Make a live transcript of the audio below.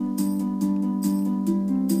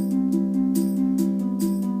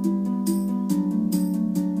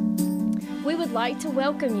like to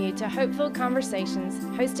welcome you to Hopeful Conversations,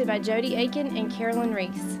 hosted by Jody Aiken and Carolyn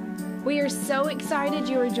Reese. We are so excited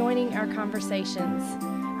you are joining our conversations.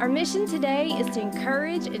 Our mission today is to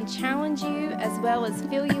encourage and challenge you, as well as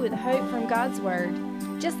fill you with hope from God's Word.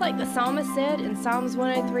 Just like the psalmist said in Psalms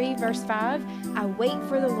 103, verse 5, I wait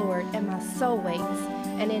for the Lord, and my soul waits,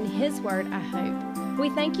 and in His Word I hope. We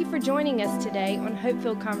thank you for joining us today on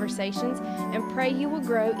Hopeful Conversations and pray you will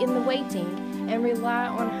grow in the waiting and rely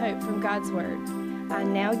on hope from God's Word. I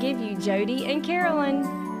now give you Jody and Carolyn.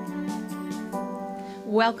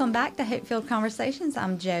 Welcome back to Hope-Filled Conversations.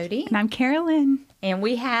 I'm Jody. And I'm Carolyn. And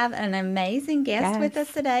we have an amazing guest with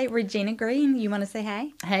us today, Regina Green. You want to say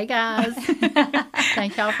hey? Hey, guys.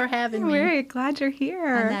 Thank y'all for having me. We're glad you're here.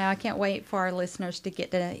 I know. I can't wait for our listeners to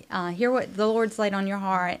get to hear what the Lord's laid on your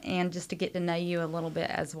heart and just to get to know you a little bit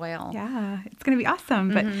as well. Yeah, it's going to be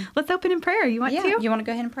awesome. But let's open in prayer. You want to? You want to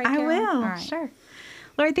go ahead and pray, I Carolyn? will. All right. Sure.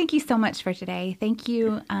 Lord, thank you so much for today. Thank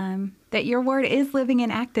you that your word is living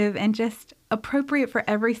and active and just appropriate for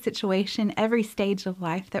every situation, every stage of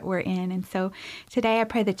life that we're in. And so today I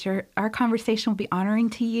pray that our conversation will be honoring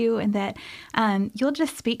to you and that you'll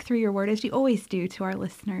just speak through your word as you always do to our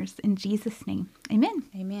listeners. In Jesus' name, amen.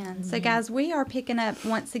 Amen. So guys, we are picking up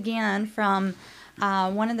once again from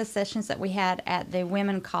one of the sessions that we had at the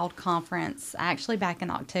Women Called Conference, actually back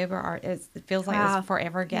in October. It feels like it was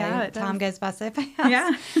forever ago. Yeah, Time goes by so fast.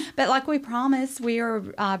 Yeah. But like we promised, we are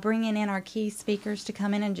bringing in our key speakers to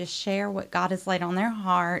come in and just share what God has laid on their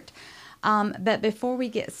heart. But before we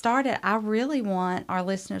get started, I really want our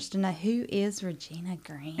listeners to know, who is Regina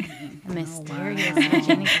Green? Mysterious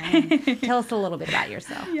Regina Green. Tell us a little bit about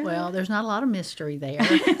yourself. Yeah. Well, there's not a lot of mystery there.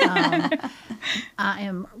 I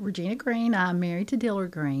am Regina Green. I'm married to Diller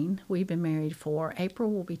Green. We've been married for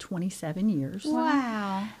April will be 27 years.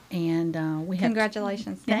 Wow. And we have...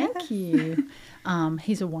 Congratulations. Thank you.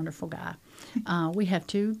 He's a wonderful guy. We have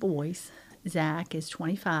two boys. Zach is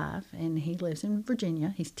 25, and he lives in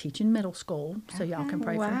Virginia. He's teaching middle school, so y'all can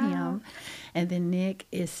pray for him. And then Nick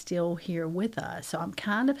is still here with us. So I'm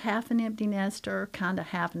kind of half an empty nester, kind of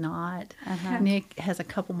half not. Nick has a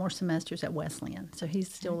couple more semesters at Wesleyan, so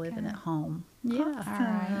he's still living at home. Yeah. Awesome. All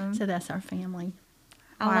right. So that's our family.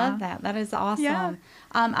 I love that. That is awesome.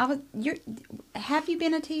 Yeah. Have you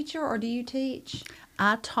been a teacher, or do you teach?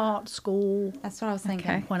 I taught school That's what I was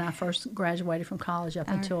thinking. when I first graduated from college up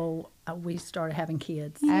until we started having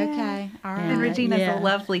kids. Okay. All right. And Regina's yeah. a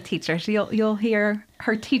lovely teacher. You'll hear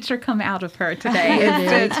her teacher come out of her today.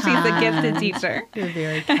 Very She's a gifted teacher. You're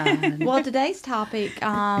very kind. Well, today's topic,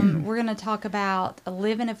 we're going to talk about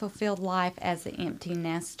living a fulfilled life as an empty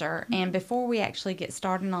nester. And before we actually get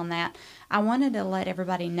started on that, I wanted to let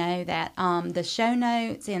everybody know that the show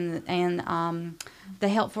notes and the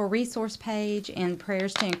helpful resource page and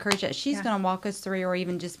prayers to encourage that she's going to walk us through, or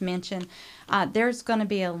even just mention, there's going to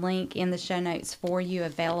be a link in the show notes for you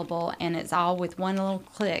available, and it's all with one little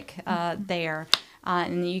click there.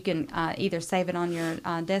 And you can either save it on your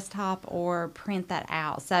desktop or print that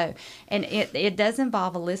out. So, and it does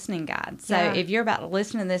involve a listening guide. So if you're about to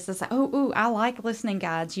listen to this, it's like, oh, I like listening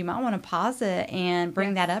guides. You might want to pause it and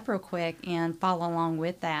bring that up real quick and follow along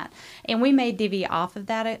with that. And we may divvy off of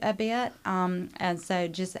that a bit. And so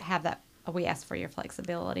just have that. We ask for your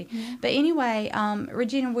flexibility. But anyway,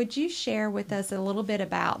 Regina, would you share with us a little bit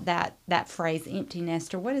about that phrase, empty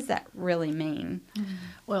nester? What does that really mean?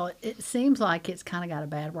 Well, it seems like it's kind of got a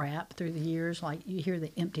bad rap through the years. Like you hear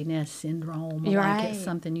the empty nest syndrome, or like it's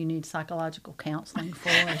something you need psychological counseling for,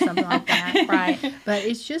 or something like that. Right. But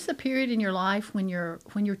it's just a period in your life when your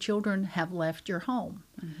children have left your home.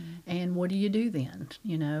 And what do you do then?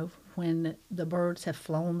 You know, when the birds have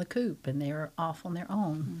flown the coop and they're off on their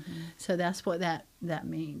own. So that's what that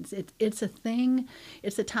means. It's a thing.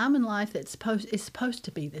 It's a time in life that's supposed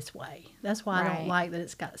to be this way. That's why I don't like that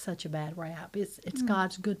it's got such a bad rap. It's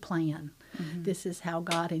God's good plan. This is how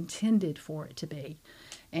God intended for it to be.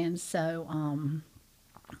 And so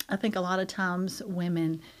I think a lot of times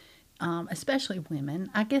women, especially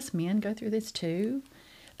women, I guess men go through this too.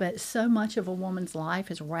 But so much of a woman's life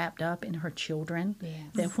is wrapped up in her children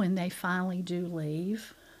that when they finally do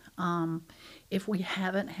leave, if we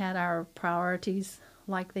haven't had our priorities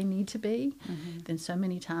like they need to be, then so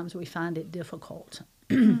many times we find it difficult.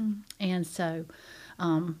 And so,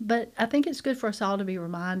 but I think it's good for us all to be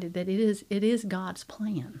reminded that it is God's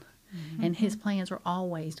plan, and His plans are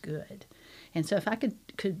always good. And so if I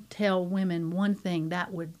could tell women one thing,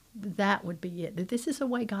 that would be it. That this is the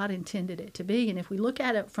way God intended it to be. And if we look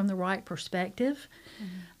at it from the right perspective,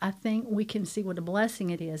 I think we can see what a blessing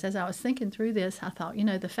it is. As I was thinking through this, I thought,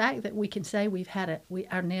 the fact that we can say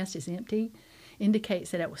our nest is empty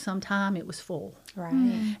indicates that at some time it was full.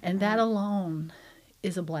 Right. And that alone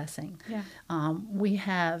is a blessing. Yeah. We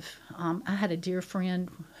have, I had a dear friend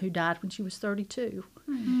who died when she was 32.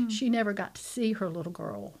 She never got to see her little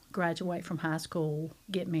girl graduate from high school,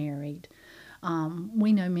 get married.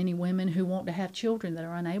 We know many women who want to have children that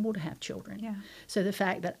are unable to have children. Yeah. So the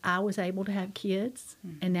fact that I was able to have kids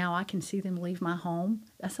and now I can see them leave my home,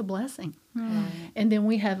 that's a blessing. Right. And then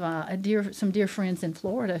we have some dear friends in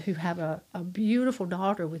Florida who have a beautiful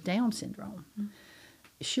daughter with Down syndrome.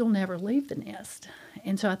 She'll never leave the nest.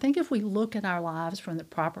 And so I think if we look at our lives from the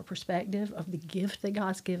proper perspective of the gift that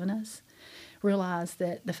God's given us, realize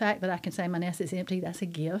that the fact that I can say my nest is empty, that's a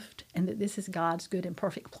gift, and that this is God's good and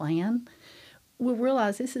perfect plan, we'll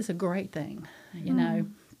realize this is a great thing, you know.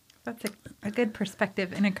 That's a good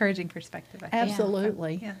perspective, an encouraging perspective, I think.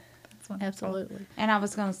 Absolutely. Yeah, that's wonderful. Absolutely. And I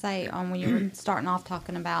was going to say, when you were starting off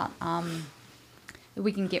talking about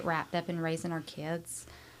we can get wrapped up in raising our kids,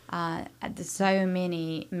 so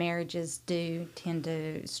many marriages do tend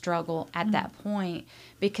to struggle at that point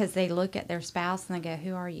because they look at their spouse and they go,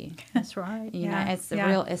 "Who are you?" That's right. You know,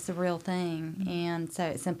 it's the real thing, and so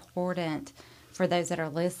it's important for those that are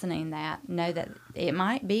listening that know that it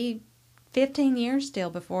might be 15 years still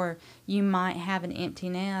before you might have an empty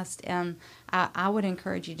nest. And I would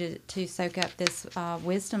encourage you to soak up this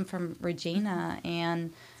wisdom from Regina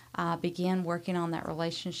and begin working on that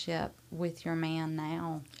relationship with your man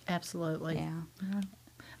now. Absolutely. Yeah.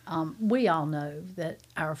 We all know that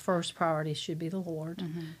our first priority should be the Lord.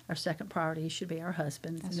 Our second priority should be our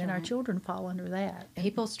husbands. That's and then our right. children fall under that.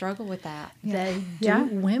 People struggle with that. They do. Yeah.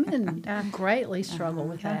 Women greatly struggle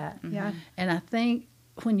with that. Yeah. And I think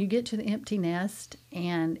when you get to the empty nest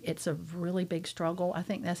and it's a really big struggle, I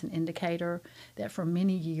think that's an indicator that for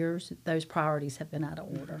many years those priorities have been out of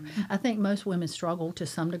order. I think most women struggle to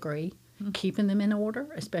some degree keeping them in order,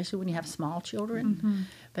 especially when you have small children.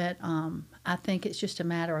 But I think it's just a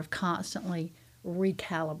matter of constantly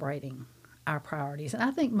recalibrating our priorities. And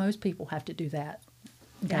I think most people have to do that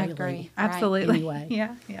I daily. agree. Absolutely. Anyway.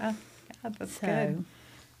 Yeah. That's good.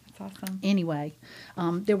 That's awesome. Anyway,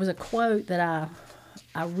 there was a quote that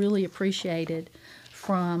I really appreciated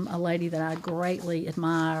from a lady that I greatly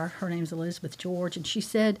admire. Her name's Elizabeth George, and she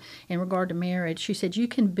said, in regard to marriage, she said, "You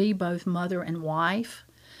can be both mother and wife,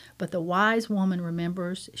 but the wise woman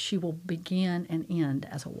remembers she will begin and end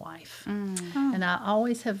as a wife." And I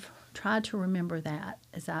always have tried to remember that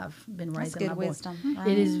as I've been That's raising good my boys. wisdom.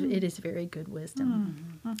 It is very good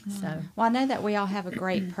wisdom. So Well, I know that we all have a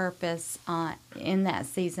great purpose in that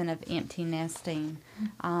season of empty nesting,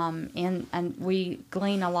 and we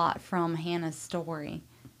glean a lot from Hannah's story.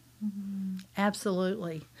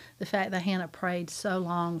 absolutely, the fact that Hannah prayed so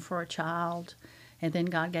long for a child, and then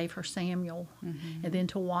God gave her Samuel, and then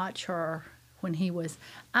to watch her when he was,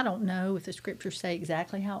 I don't know if the scriptures say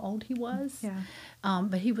exactly how old he was,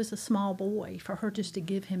 but he was a small boy, for her just to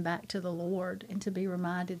give him back to the Lord and to be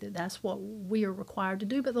reminded that that's what we are required to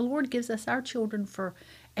do. But the Lord gives us our children for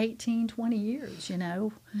 18, 20 years, you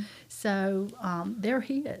know. So they're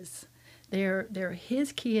his. They're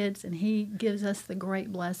his kids, and he gives us the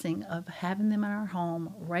great blessing of having them in our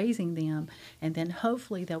home, raising them, and then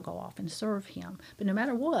hopefully they'll go off and serve him. But no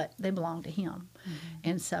matter what, they belong to him.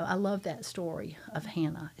 And so I love that story of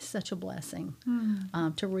Hannah. It's such a blessing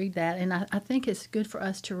to read that. And I think it's good for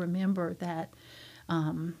us to remember that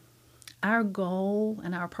our goal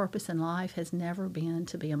and our purpose in life has never been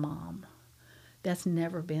to be a mom. That's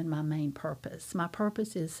never been my main purpose. My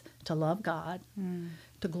purpose is to love God,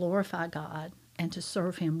 to glorify God, and to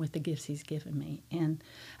serve him with the gifts he's given me. And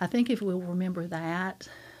I think if we'll remember that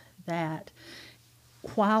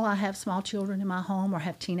while I have small children in my home or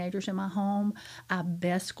have teenagers in my home, I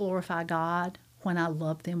best glorify God when I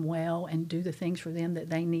love them well and do the things for them that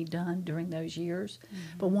they need done during those years.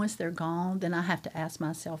 But once they're gone, then I have to ask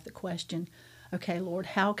myself the question, okay, Lord,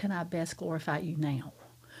 how can I best glorify you now?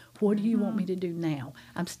 What do you want me to do now?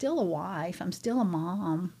 I'm still a wife. I'm still a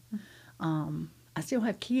mom. I still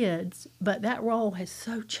have kids, but that role has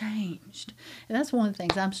so changed. And that's one of the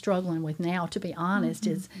things I'm struggling with now, to be honest,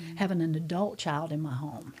 is having an adult child in my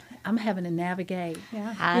home. I'm having to navigate.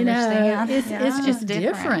 I understand. It's just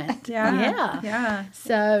different. Yeah.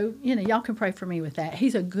 So, y'all can pray for me with that.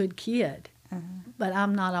 He's a good kid, but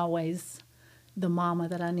I'm not always the mama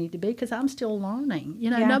that I need to be because I'm still learning.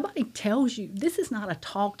 Nobody tells you. This is not a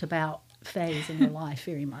talked about phase in your life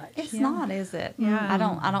very much. It's not, is it? Yeah.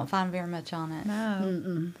 I don't find very much on it.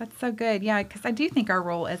 No, that's so good. Yeah, because I do think our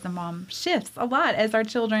role as a mom shifts a lot as our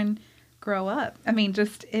children grow up. I mean,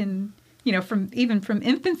 just from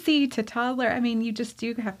infancy to toddler. I mean, you just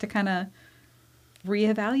do have to kind of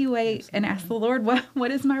reevaluate and ask the Lord,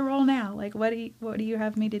 what is my role now? Like, what do you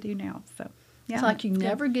have me to do now? So, yeah. It's like you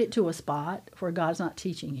never get to a spot where God's not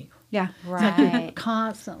teaching you. Yeah. It's like you're Right.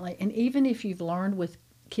 constantly, and even if you've learned with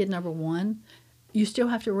kid number 1, you still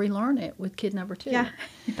have to relearn it with kid number 2. Yeah.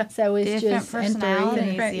 So it's Different just and personalities,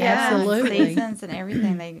 Different- yeah, yeah. Absolutely. seasons and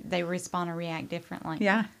everything. They respond and react differently.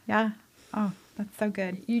 Yeah. Yeah. Oh, that's so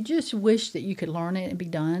good. You just wish that you could learn it and be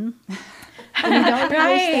done. And you don't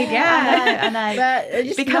Right, wish that. yeah. I know. But it's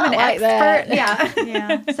just Become not an like expert. that.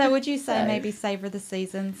 Yeah. Yeah. So would you say So- maybe savor the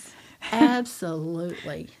seasons?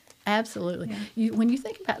 Absolutely. Absolutely. Yeah. When you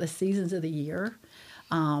think about the seasons of the year,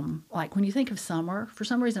 like when you think of summer, for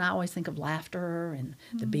some reason I always think of laughter and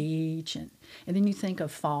the beach, and then you think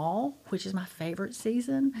of fall, which is my favorite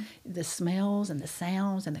season, the smells and the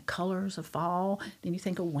sounds and the colors of fall. Then you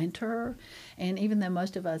think of winter, and even though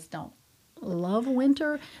most of us don't love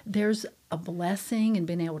winter, there's a blessing in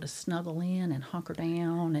being able to snuggle in and hunker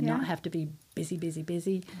down and Yeah. not have to be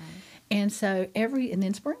busy. And so and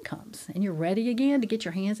then spring comes and you're ready again to get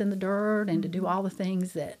your hands in the dirt and to do all the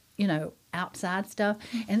things that, outside stuff.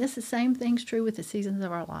 And this the same thing's true with the seasons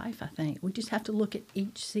of our life, I think. We just have to look at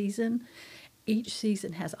each season. Each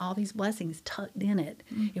season has all these blessings tucked in it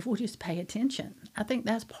if we'll just pay attention. I think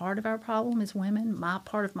that's part of our problem as women.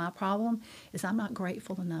 Part of my problem is I'm not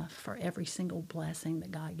grateful enough for every single blessing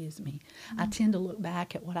that God gives me. I tend to look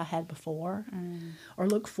back at what I had before or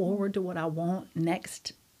look forward to what I want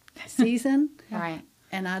next season. Right.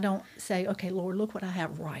 And I don't say, okay, Lord, look what I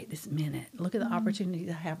have right this minute. Look at the opportunities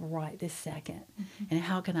I have right this second. And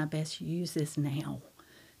how can I best use this now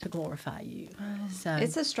to glorify you? So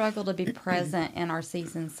It's a struggle to be present in our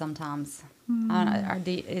seasons sometimes. I don't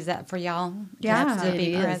know, is that for y'all? Yeah, to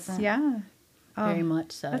be it is. present. Yeah. very Oh,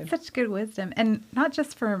 much so. That's such good wisdom. And not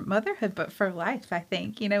just for motherhood, but for life, I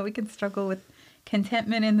think. We can struggle with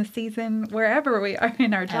contentment in the season wherever we are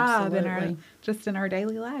in our job and Absolutely. in our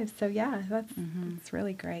daily lives. So yeah, that's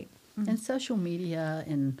really great. And social media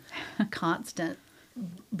and constant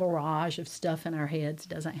barrage of stuff in our heads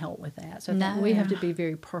doesn't help with that. So I think we have to be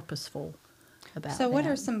very purposeful about So what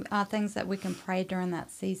that. are some things that we can pray during that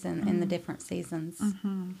season in the different seasons?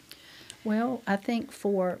 Well, I think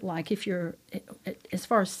for like if you're, as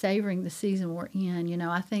far as savoring the season we're in,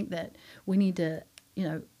 I think that we need to,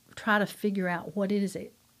 try to figure out what it is,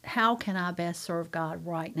 how can I best serve God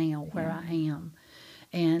right now where I am?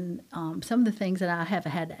 And some of the things that I have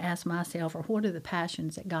had to ask myself are, what are the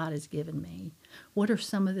passions that God has given me? What are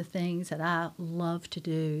some of the things that I love to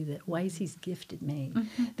do, that ways He's gifted me?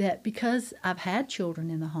 That because I've had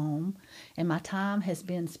children in the home and my time has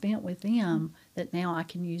been spent with them, that now I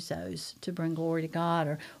can use those to bring glory to God.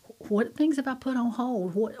 Or what things have I put on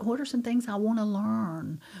hold? What are some things I want to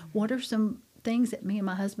learn? What are some things that me and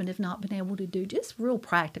my husband have not been able to do, just real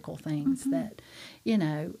practical things that,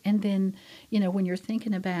 and then, when you're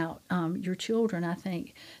thinking about your children, I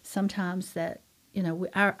think sometimes that,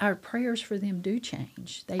 our prayers for them do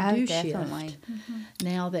change. They do definitely. shift.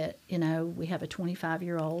 Now that, we have a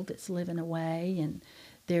 25-year-old that's living away, and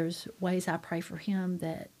there's ways I pray for him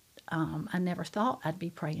that I never thought I'd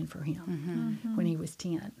be praying for him when he was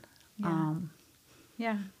 10. Yeah.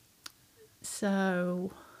 Yeah.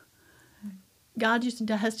 So God just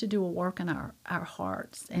has to do a work in our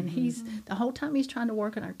hearts. And He's, the whole time He's trying to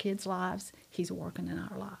work in our kids' lives, He's working in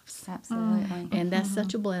our lives. Absolutely. And that's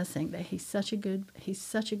such a blessing that He's such a good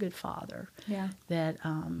Father. Yeah. That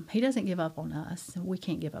He doesn't give up on us, and we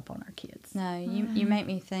can't give up on our kids. No, you make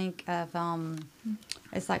me think of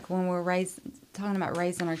it's like when we're talking about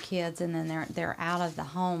raising our kids, and then they're out of the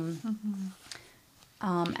home.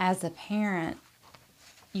 As a parent,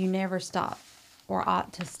 you never stop or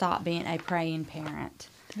ought to stop being a praying parent.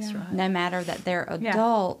 That's right. No matter that they're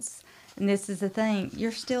adults, and this is the thing,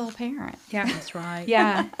 you're still a parent. Yeah. That's right.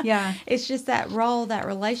 Yeah. Yeah. It's just that role, that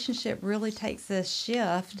relationship really takes a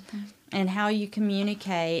shift in how you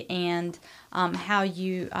communicate and how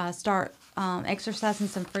you start exercising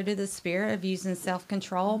some fruit of the Spirit of using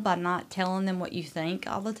self-control by not telling them what you think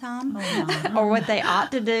all the time or what they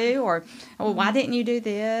ought to do or why didn't you do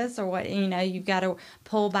this or what, you've got to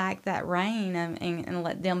pull back that rein and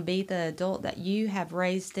let them be the adult that you have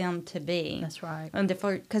raised them to be. That's right. And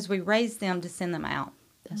because we raised them to send them out.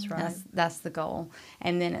 That's right. That's the goal.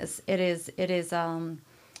 And then it is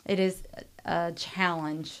a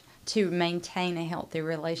challenge to maintain a healthy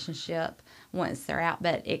relationship once they're out.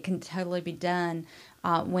 But it can totally be done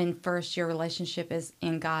when first your relationship is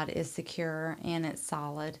in God is secure and it's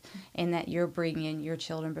solid, and that you're bringing your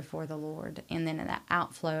children before the Lord, and then that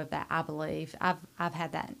outflow of that, I believe I've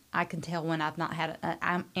had that. I can tell when I've not had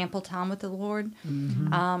ample time with the Lord,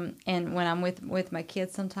 and when I'm with my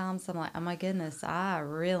kids, sometimes I'm like, oh my goodness, I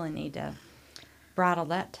really need to bridle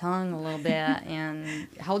that tongue a little bit and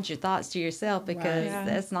hold your thoughts to yourself, because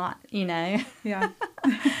that's not, Yeah.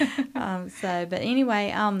 But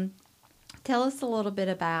anyway, tell us a little bit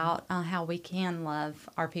about how we can love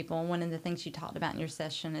our people. And one of the things you talked about in your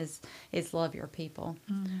session is love your people.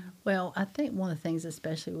 Well, I think one of the things,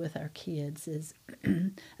 especially with our kids, is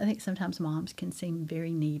I think sometimes moms can seem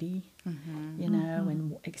very needy,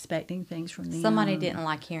 and expecting things from them. Somebody didn't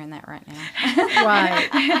like hearing that right now. Right.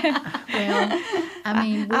 Well, I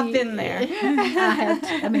mean, I've been there.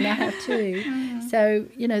 I have too. So,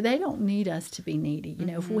 they don't need us to be needy.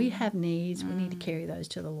 If we have needs, we need to carry those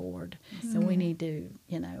to the Lord. And we need to,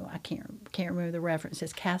 I can't remember the reference. It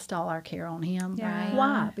says, cast all our care on Him. Yeah.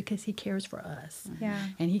 Why? Because He cares for us. Yeah.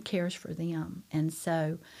 And He cares for them. And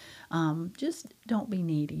so just don't be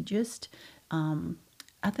needy. Just,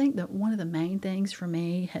 I think that one of the main things for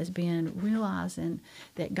me has been realizing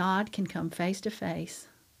that God can come face to face.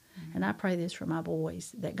 And I pray this for my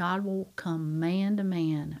boys, that God will come man to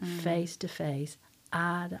man, face to face,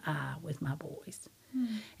 eye to eye with my boys.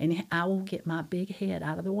 And I will get my big head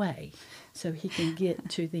out of the way so He can get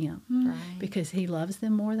to them. Right. Because He loves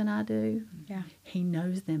them more than I do. Yeah. He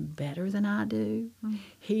knows them better than I do.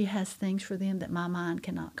 He has things for them that my mind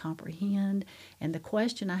cannot comprehend. And the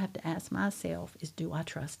question I have to ask myself is, do I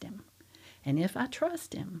trust Him? And if I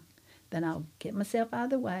trust Him, then I'll get myself out of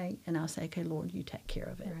the way and I'll say, okay, Lord, you take care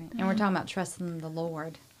of it. Right. And we're talking about trusting the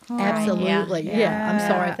Lord. Absolutely. Right. Yeah. I'm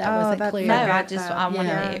sorry if that wasn't clear. No, I want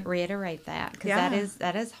Yeah. to reiterate that, because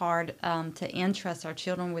that is hard to entrust our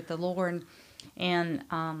children with the Lord, and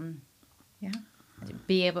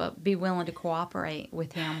be willing to cooperate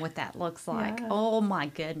with Him. What that looks like. Yeah. Oh my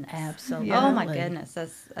goodness. Absolutely. Oh my goodness,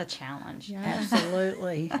 that's a challenge. Yeah.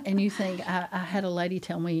 Absolutely. And you think, I had a lady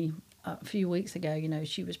tell me a few weeks ago,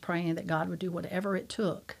 she was praying that God would do whatever it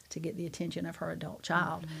took to get the attention of her adult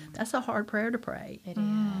child. That's a hard prayer to pray. It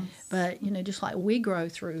is. But, just like we grow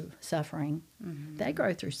through suffering, they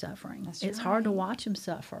grow through suffering. That's It's hard to watch them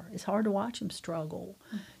suffer. It's hard to watch them struggle.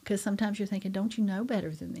 Because sometimes you're thinking, don't you know better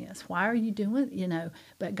than this? Why are you doing,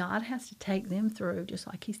 But God has to take them through just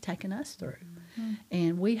like He's taken us through.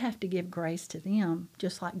 And we have to give grace to them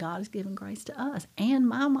just like God has given grace to us. And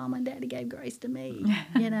my mom and daddy gave grace to me,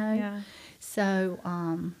 Yeah. So,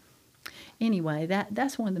 anyway,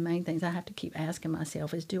 that's one of the main things I have to keep asking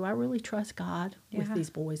myself is, do I really trust God with Yeah. these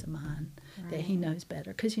boys of mine, that He knows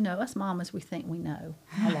better? Because, us mamas, we think we know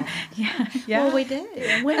a lot. Yeah. Well, we do.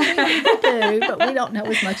 we do, but we don't know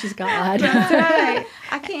as much as God. That's right.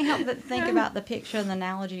 I can't help but think about the picture and the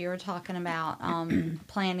analogy you were talking about,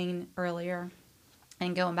 planting earlier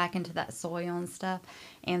and going back into that soil and stuff.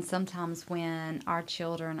 And sometimes when our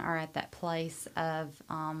children are at that place of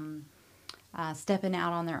stepping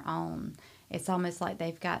out on their own, it's almost like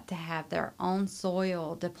they've got to have their own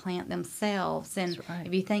soil to plant themselves. And That's right.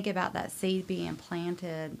 if you think about that seed being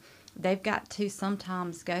planted, they've got to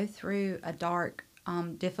sometimes go through a dark,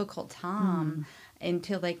 difficult time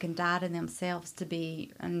until they can die to themselves to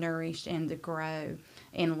be nourished and to grow,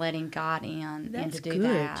 and letting God in and That's to do good,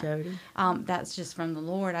 that. Jody. That's just from the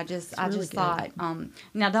Lord. I just really good. thought,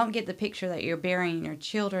 now don't get the picture that you're burying your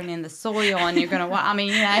children in the soil and you're going to, I mean,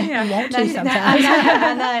 You want to I sometimes.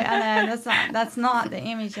 know. That's not the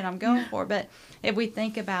image that I'm going for. But if we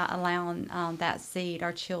think about allowing that seed,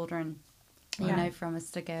 our children, from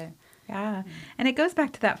us to go. Yeah. And it goes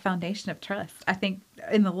back to that foundation of trust, I think,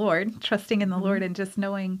 in the Lord, trusting in the Lord and just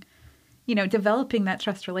knowing, developing that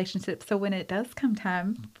trust relationship. So when it does come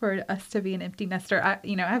time for us to be an empty nester, I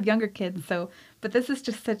have younger kids, but this is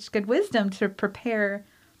just such good wisdom to prepare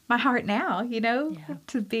my heart now,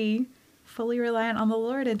 to be fully reliant on the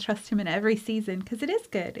Lord and trust Him in every season, because it is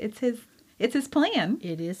good. It's His plan.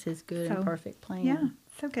 It is His good and perfect plan. Yeah.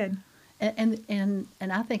 So good. And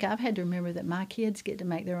I think I've had to remember that my kids get to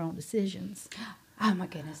make their own decisions. Oh, my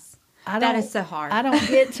goodness. That That is so hard. I don't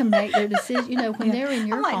get to make their decisions. When they're in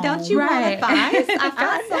your I'm like, home. don't you want advice? I've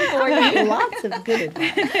got some for you. Lots of good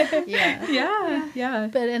advice. Yeah. Yeah.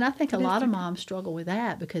 But and I think a lot of moms struggle with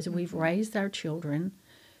that because we've raised our children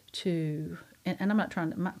to, and I'm not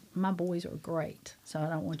trying to, my boys are great, so I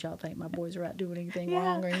don't want y'all to think my boys are out doing anything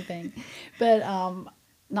wrong or anything. But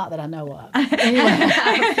not that I know of.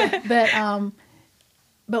 Anyway,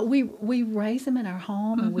 But we raise them in our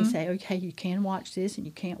home, and we say, okay, you can watch this and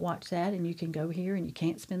you can't watch that, and you can go here and you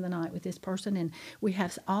can't spend the night with this person, and we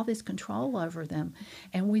have all this control over them.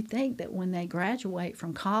 And we think that when they graduate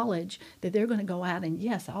from college that they're going to go out and,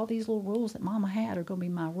 yes, all these little rules that Mama had are going to be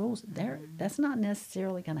my rules. That's not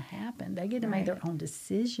necessarily going to happen. They get to make their own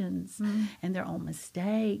decisions and their own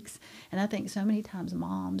mistakes. And I think so many times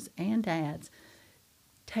moms and dads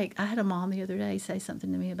I had a mom the other day say something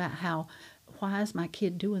to me about why is my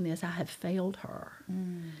kid doing this? I have failed her.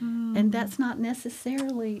 And that's not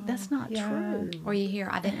necessarily, that's not true. Or you hear,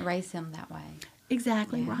 I didn't raise him that way.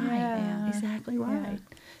 Exactly right. Yeah. Exactly right.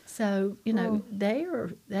 So,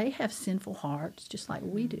 they have sinful hearts just like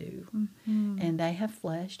we do. And they have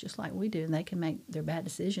flesh just like we do. And they can make their bad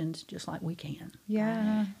decisions just like we can.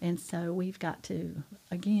 Yeah. And so we've got to,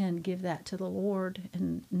 again, give that to the Lord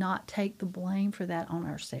and not take the blame for that on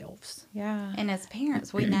ourselves. Yeah. And as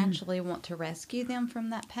parents, we naturally want to rescue them from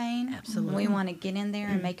that pain. Absolutely. We want to get in there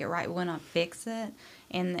and make it right. We want to fix it.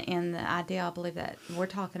 And the idea, I believe, that we're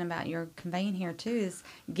talking about, you're conveying here too, is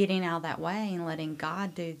getting out of that way and letting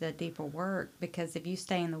God do the deeper work. Because if you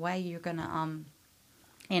stay in the way, you're going to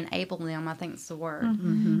enable them, I think it's the word.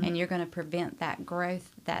 And you're going to prevent that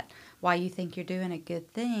growth, that while you think you're doing a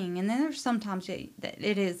good thing. And then there's sometimes that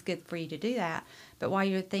it is good for you to do that. But while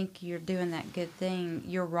you think you're doing that good thing,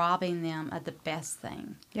 you're robbing them of the best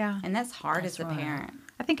thing. Yeah. And that's hard That's as a right. parent.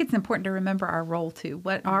 I think it's important to remember our role too,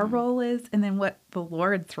 what our role is, and then what the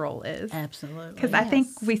Lord's role is. Absolutely. Because I think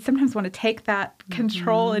we sometimes want to take that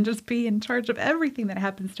control and just be in charge of everything that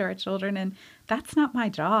happens to our children, and that's not my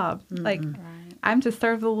job. Like, I'm to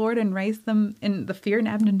serve the Lord and raise them in the fear and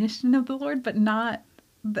admonition of the Lord, but not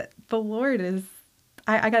that the Lord is.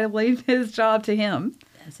 I got to leave His job to Him,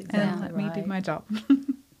 That's and exactly let me do right. my job.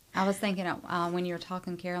 I was thinking when you were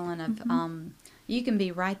talking, Carolyn, of you can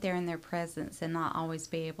be right there in their presence and not always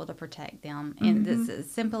be able to protect them. And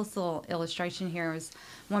this simplest little illustration here is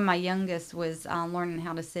when my youngest was learning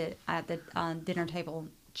how to sit at the dinner table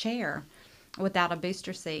chair without a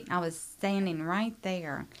booster seat. I was standing right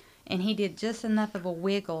there, and he did just enough of a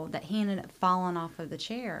wiggle that he ended up falling off of the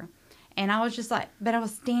chair. And I was just like, but I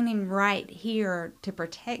was standing right here to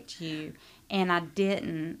protect you, and I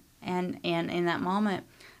didn't. And in that moment,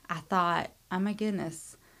 I thought, oh my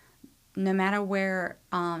goodness, no matter where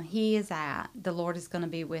he is at, the Lord is going to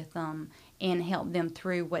be with them and help them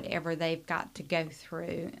through whatever they've got to go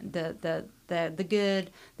through. The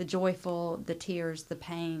good, the joyful, the tears, the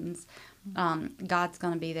pains. God's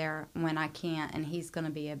going to be there when I can't, and He's going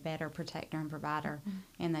to be a better protector and provider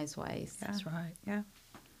in those ways. That's right. Yeah.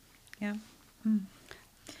 Yeah.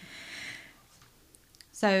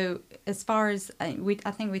 So as far as I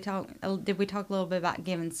think we talked. Did we talk a little bit about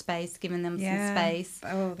giving space, giving them some space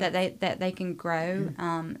that they can grow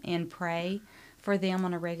and pray for them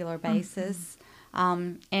on a regular basis,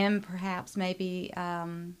 and perhaps maybe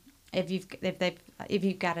if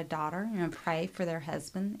you've got a daughter, pray for their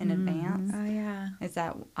husband in advance. Oh yeah. Is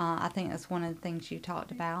that I think that's one of the things you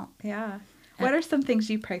talked about. Yeah. What are some things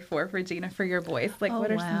you pray for, Regina, for your boys? Like,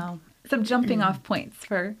 what are some jumping off points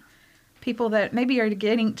for people that maybe are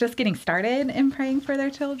just getting started in praying for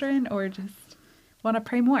their children, or just want to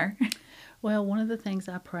pray more? Well, one of the things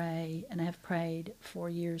I pray, and have prayed for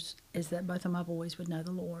years, is that both of my boys would know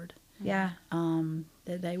the Lord. Yeah.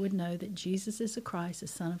 That they would know that Jesus is the Christ, the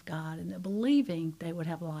Son of God, and that believing they would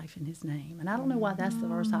have life in His name. And I don't know why that's the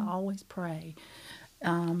verse I always pray.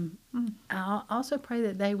 I also pray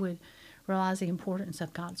that they would realize the importance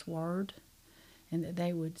of God's Word, and that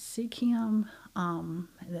they would seek Him,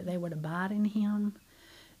 that they would abide in Him,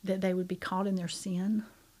 that they would be caught in their sin,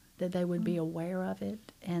 that they would be aware of it,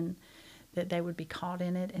 and that they would be caught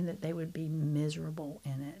in it, and that they would be miserable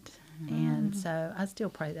in it. And so I still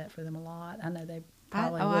pray that for them a lot. I know they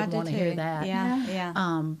probably would want to hear that. Yeah.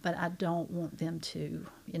 But I don't want them to,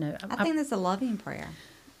 I think that's a loving prayer.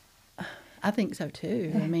 I think so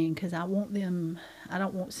too. I mean, because I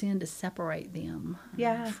don't want sin to separate them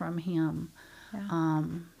from Him. Yeah.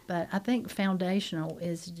 But I think foundational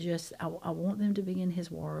is just, I want them to be in His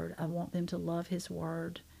Word. I want them to love His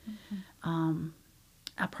Word.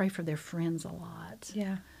 I pray for their friends a lot.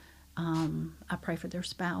 Yeah. I pray for their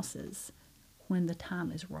spouses when the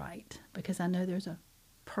time is right, because I know there's a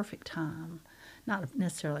perfect time, not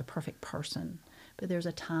necessarily a perfect person, but there's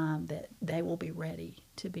a time that they will be ready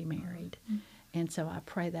to be married. And so I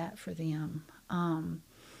pray that for them.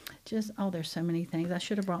 there's so many things. I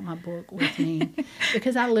should have brought my book with me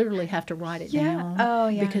because I literally have to write it down. Oh,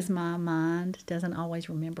 yeah. Because my mind doesn't always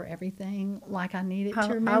remember everything like I need it to I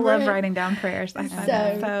remember. love it. writing down prayers. I find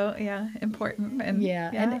that so important. And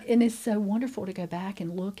and it's so wonderful to go back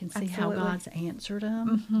and look and see Absolutely. how God's answered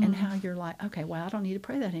them and how you're like, okay, well, I don't need to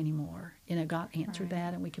pray that anymore. God answered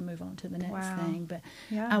that, and we can move on to the next thing. But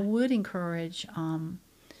I would encourage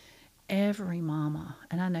every mama,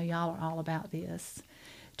 and I know y'all are all about this,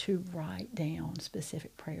 to write down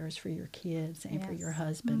specific prayers for your kids and for your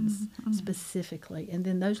husbands specifically, and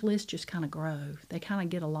then those lists just kind of grow. They kind of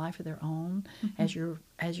get a life of their own as you're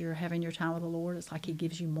having your time with the Lord. It's like He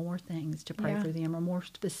gives you more things to pray for them, or more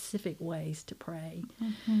specific ways to pray.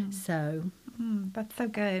 So that's so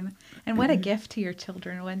good. And what a gift to your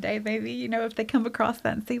children one day, maybe, if they come across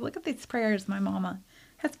that and see, look at these prayers my mama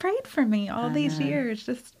has prayed for me all these years,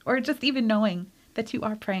 or just even knowing that you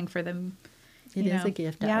are praying for them. It is a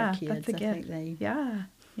gift to our kids. That's a gift. Yeah.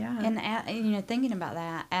 And thinking about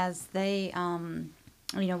that, as they,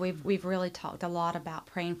 we've really talked a lot about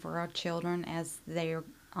praying for our children as they're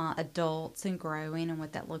adults and growing, and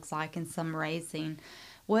what that looks like, and some raising.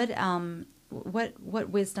 What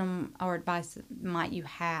wisdom or advice might you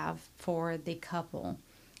have for the couple,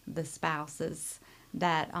 the spouses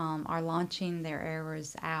that are launching their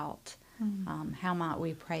heirs out? How might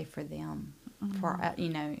we pray for them? For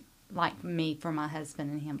like me for my husband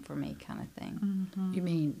and him for me, kind of thing. You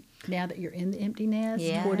mean now that you're in the empty nest?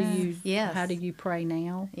 Yes. What do you? Yes. How do you pray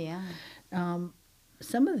now? Yeah.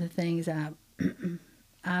 Some of the things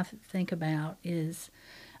I think about is,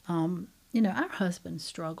 our husbands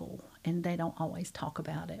struggle, and they don't always talk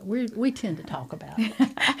about it. We tend to talk about it,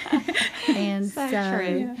 and so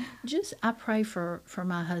true. just I pray for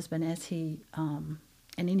my husband as he.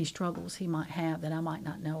 And any struggles he might have that I might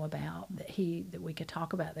not know about, that we could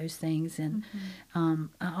talk about those things. And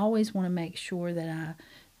I always want to make sure that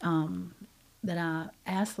I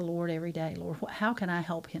ask the Lord every day, Lord, how can I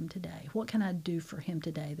help him today? What can I do for him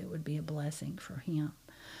today that would be a blessing for him?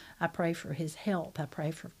 I pray for his health. I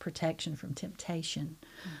pray for protection from temptation.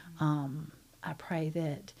 I pray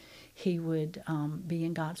that he would be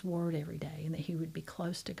in God's Word every day, and that he would be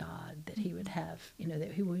close to God, that he would have,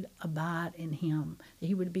 that he would abide in Him, that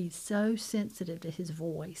he would be so sensitive to His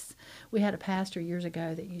voice. We had a pastor years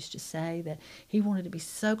ago that used to say that he wanted to be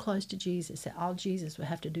so close to Jesus that all Jesus would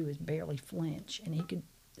have to do is barely flinch, and he could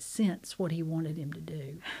sense what he wanted him to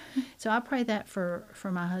do. So I pray that for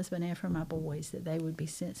my husband and for my boys, that they would be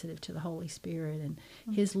sensitive to the Holy Spirit and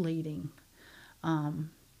His leading.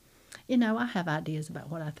 I have ideas about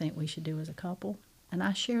what I think we should do as a couple, and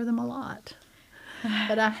I share them a lot.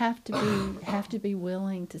 But I have to be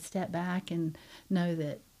willing to step back and know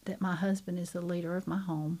that my husband is the leader of my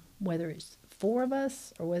home, whether it's 4 of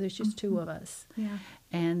us or whether it's just 2 of us. Yeah.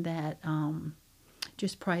 And that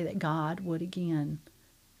just pray that God would again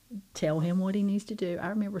tell him what he needs to do. I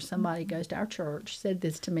remember somebody goes to our church said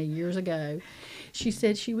this to me years ago. She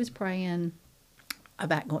said she was praying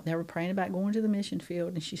they were praying about going to the mission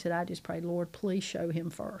field, and she said, I just prayed, Lord, please show him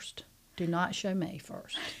first. Do not show me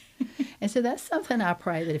first. And so that's something I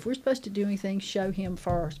pray, that if we're supposed to do anything, show him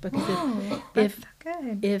first. Because if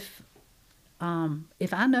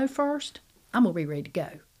I know first, I'm going to be ready to go.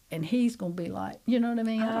 And he's going to be like, you know what I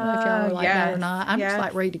mean? I don't know if y'all are like that or not. I'm just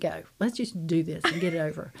like ready to go. Let's just do this and get it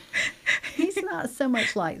over. He's not so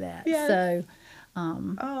much like that. Yes. So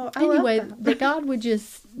anyway,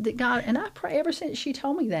 and I pray ever since she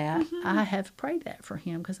told me that, I have prayed that for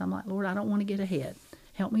him, because I'm like, Lord, I don't want to get ahead.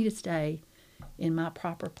 Help me to stay in my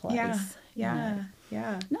proper place. Yeah.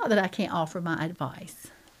 Not that I can't offer my advice.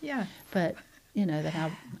 Yeah. But,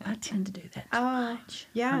 that I tend to do that too much.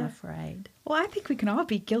 Yeah. I'm afraid. Well, I think we can all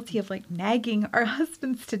be guilty of nagging our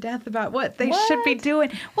husbands to death about what they should be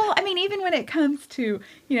doing. Well, I mean, even when it comes to,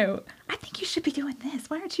 I think you should be doing this.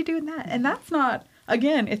 Why aren't you doing that? And that's not,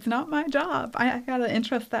 again, it's not my job. I got to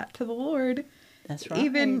entrust that to the Lord. That's right.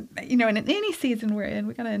 Even, in any season we're in,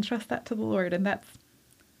 we got to entrust that to the Lord. And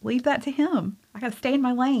leave that to Him. I got to stay in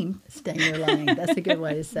my lane. Stay in your lane. That's a good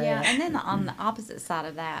way to say it. Yeah, and then on the opposite side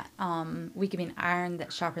of that, we can be an iron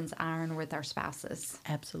that sharpens iron with our spouses.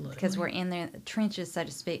 Absolutely. Because we're in the trenches, so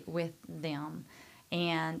to speak, with them.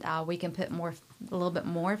 And we can put a little bit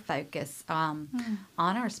more focus on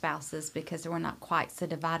our spouses, because we're not quite so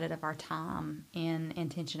divided of our time in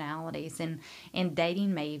intentionalities. And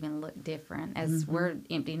dating may even look different. As we're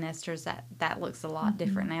empty nesters, that looks a lot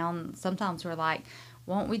different now. And sometimes we're like,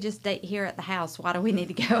 won't we just date here at the house? Why do we need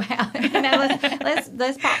to go out?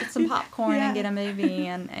 Let's pop some popcorn and get a movie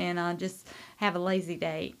and just have a lazy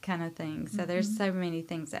date kind of thing. So there's so many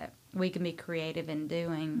things that we can be creative in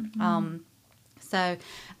doing. So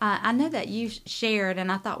I know that you shared,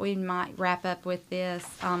 and I thought we might wrap up with this.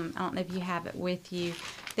 I don't know if you have it with you.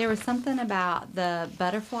 There was something about the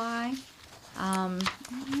butterfly.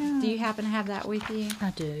 Do you happen to have that with you?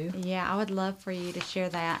 I do. Yeah, I would love for you to share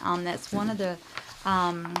that. That's one of the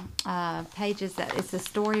pages that it's a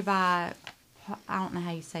story by, I don't know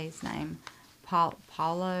how you say his name,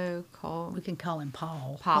 Paulo Cole. We can call him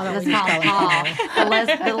Paul. Paul. Why don't Let's we call just him Paul.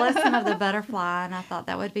 The lesson of the butterfly, and I thought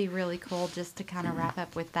that would be really cool just to kind of wrap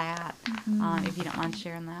up with that, if you don't mind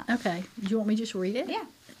sharing that. Okay. Do you want me to just read it? Yeah.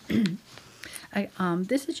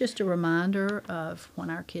 This is just a reminder of when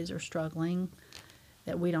our kids are struggling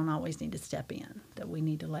that we don't always need to step in, that we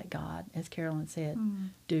need to let God, as Carolyn said,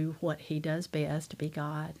 do what he does best, to be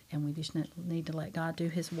God, and we just need to let God do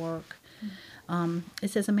his work. It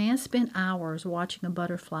says, a man spent hours watching a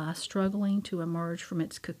butterfly struggling to emerge from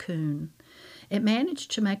its cocoon. It managed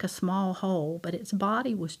to make a small hole, but its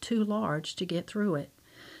body was too large to get through it.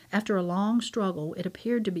 After a long struggle, it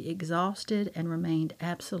appeared to be exhausted and remained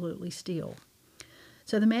absolutely still.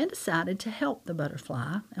 So the man decided to help the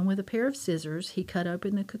butterfly, and with a pair of scissors, he cut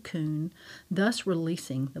open the cocoon, thus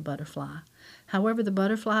releasing the butterfly. However, the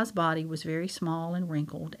butterfly's body was very small and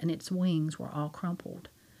wrinkled, and its wings were all crumpled.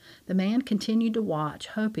 The man continued to watch,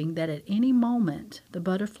 hoping that at any moment the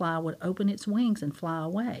butterfly would open its wings and fly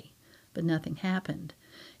away. But nothing happened.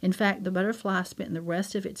 In fact, the butterfly spent the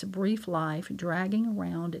rest of its brief life dragging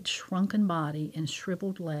around its shrunken body and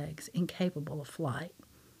shriveled legs, incapable of flight.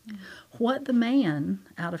 What the man,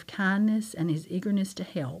 out of kindness and his eagerness to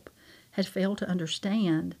help, had failed to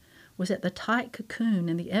understand was that the tight cocoon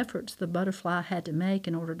and the efforts the butterfly had to make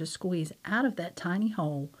in order to squeeze out of that tiny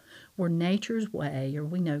hole were nature's way, or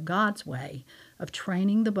we know God's way, of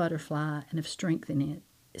training the butterfly and of strengthening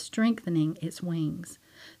its wings.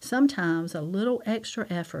 Sometimes a little extra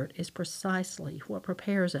effort is precisely what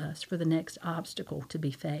prepares us for the next obstacle to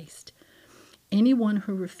be faced. Anyone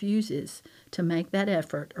who refuses to make that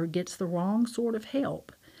effort or gets the wrong sort of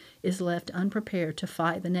help is left unprepared to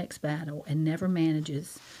fight the next battle and never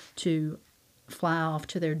manages to fly off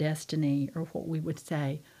to their destiny, or what we would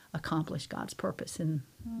say, accomplish God's purpose in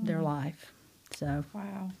their life. So,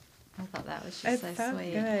 Wow. I thought that was just It's so so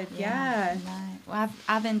sweet. good. Yeah. Right. Well,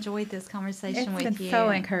 I've enjoyed this conversation It's with been you. so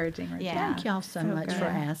encouraging. Regina. Yeah. thank y'all so So much good. for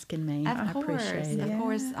asking me. I Of course, appreciate it. of Yeah.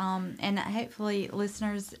 course. And hopefully,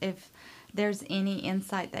 listeners, if there's any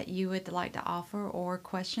insight that you would like to offer or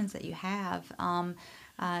questions that you have,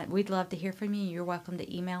 we'd love to hear from you. You're welcome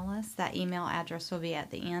to email us. That email address will be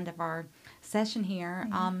at the end of our session here.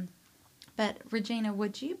 But Regina,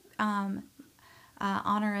 would you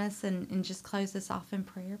honor us and just close us off in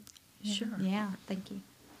prayer? Sure. Yeah, thank you.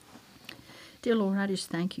 Dear Lord, I just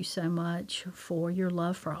thank you so much for your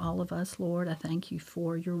love for all of us, Lord. I thank you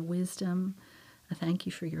for your wisdom. I thank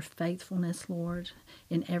you for your faithfulness, Lord,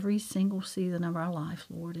 in every single season of our life,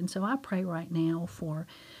 Lord. And so I pray right now for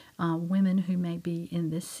women who may be in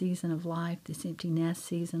this season of life, this empty nest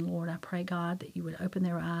season, Lord. I pray, God, that you would open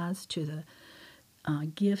their eyes to the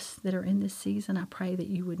gifts that are in this season. I pray that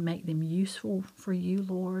you would make them useful for you,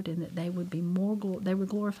 Lord, and that they would be they would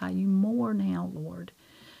glorify you more now, Lord,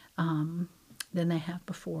 than they have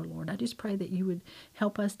before, Lord. I just pray that you would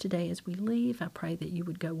help us today as we leave. I pray that you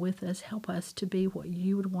would go with us, help us to be what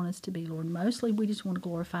you would want us to be, Lord. Mostly we just want to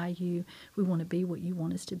glorify you. We want to be what you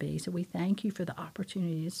want us to be. So we thank you for the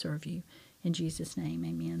opportunity to serve you. In Jesus' name,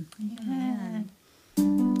 amen. Amen.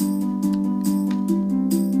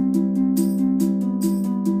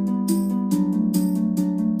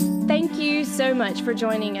 Thank you so much for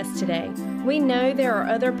joining us today. We know there are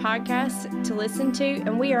other podcasts to listen to,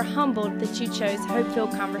 and we are humbled that you chose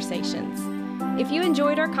Hope-Filled Conversations. If you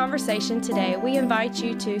enjoyed our conversation today, we invite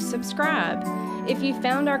you to subscribe. If you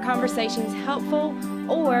found our conversations helpful,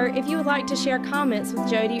 or if you would like to share comments with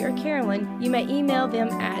Jody or Carolyn, you may email them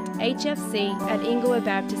at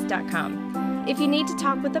hfc@inglewoodbaptist.com. If you need to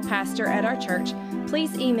talk with a pastor at our church,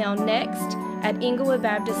 please email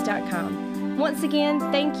next@inglewoodbaptist.com. Once again,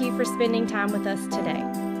 thank you for spending time with us today.